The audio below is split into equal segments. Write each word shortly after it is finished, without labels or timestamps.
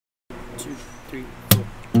2, 3, 4.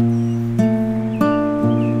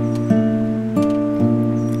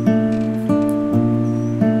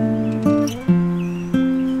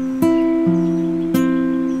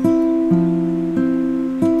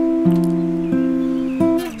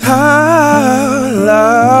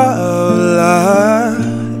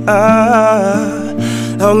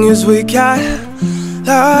 Long as we got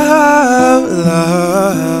love,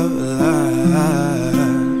 love, love.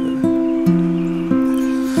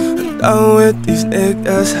 I'm done with these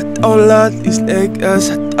niggas, I don't love these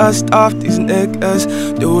niggas. I dust off these niggas,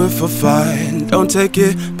 do it for fun, don't take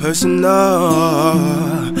it personal.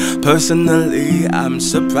 Personally, I'm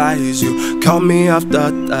surprised you call me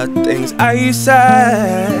after the things I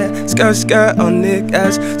said. Skirt, skirt on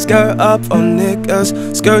niggas, skirt up on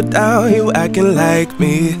niggas, skirt down, you acting like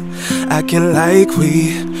me, acting like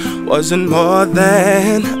we wasn't more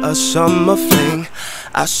than a summer fling.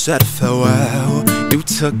 I said farewell, you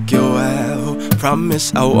took your well.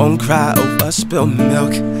 Promise I won't cry over spilled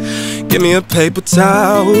milk. Give me a paper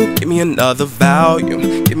towel, give me another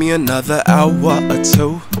volume, give me another hour or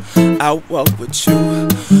two. Out with you.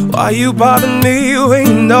 Why you bother me when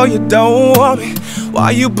you know you don't want me?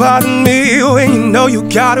 Why you bother me when you know you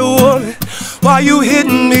got a woman? Why you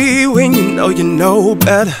hitting me when you know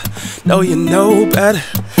better? Know you know better,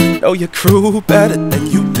 know your crew better than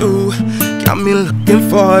you do. Got me looking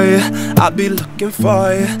for you, I'll be looking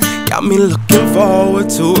for you. Got me looking forward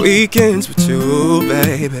to weekends with you,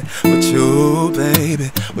 baby. With you, baby.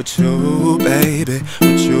 With you, baby.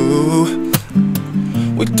 With you.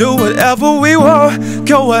 We do whatever we want,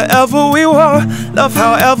 go wherever we want, love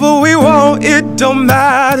however we want, it don't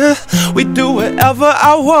matter. We do whatever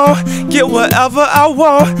I want, get whatever I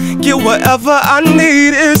want, get whatever I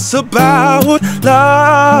need. It's about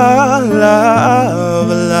love, love,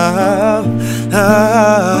 love,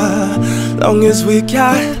 love. Long as we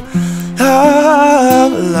got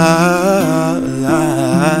love, love,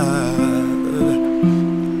 love.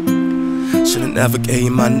 Should've never gave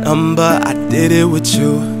you my number, I did it with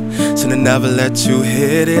you. Should've never let you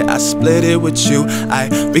hit it, I split it with you. I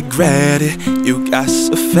regret it, you got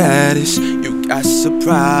a fetish, you got a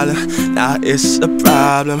problem. Now it's a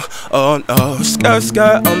problem, oh no. Skirt,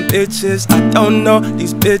 skirt on bitches, I don't know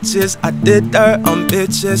these bitches. I did dirt on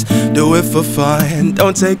bitches, do it for fun,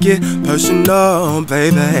 don't take it personal,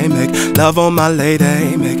 baby. Make love on my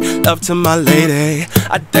lady, make love to my lady.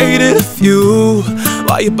 I dated a few.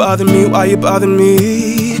 Why you bother me, why you bother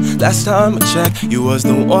me? Last time I checked, you was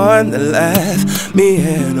the one that left me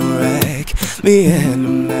in a wreck, me in a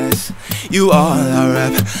mess. You all I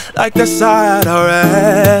rep, like the side I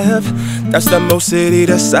rep. That's the most city,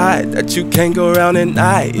 the side that you can't go around at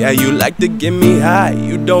night. Yeah, you like to get me high,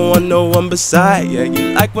 you don't want no one beside. Yeah,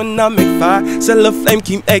 you like when I make fire, sell a flame,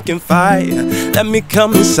 keep making fire. Let me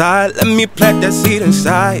come inside, let me plant that seed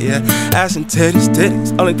inside. Yeah, ass and titties,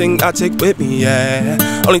 titties, only thing I take with me. Yeah,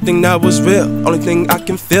 only thing that was real, only thing I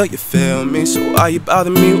can feel, you feel me? So why you bother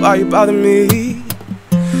me, why you bother me?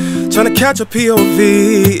 Tryna catch a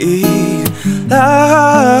POV.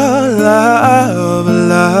 Love, love,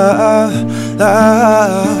 love,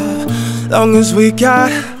 love. Long as we got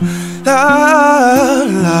love,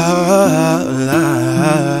 love.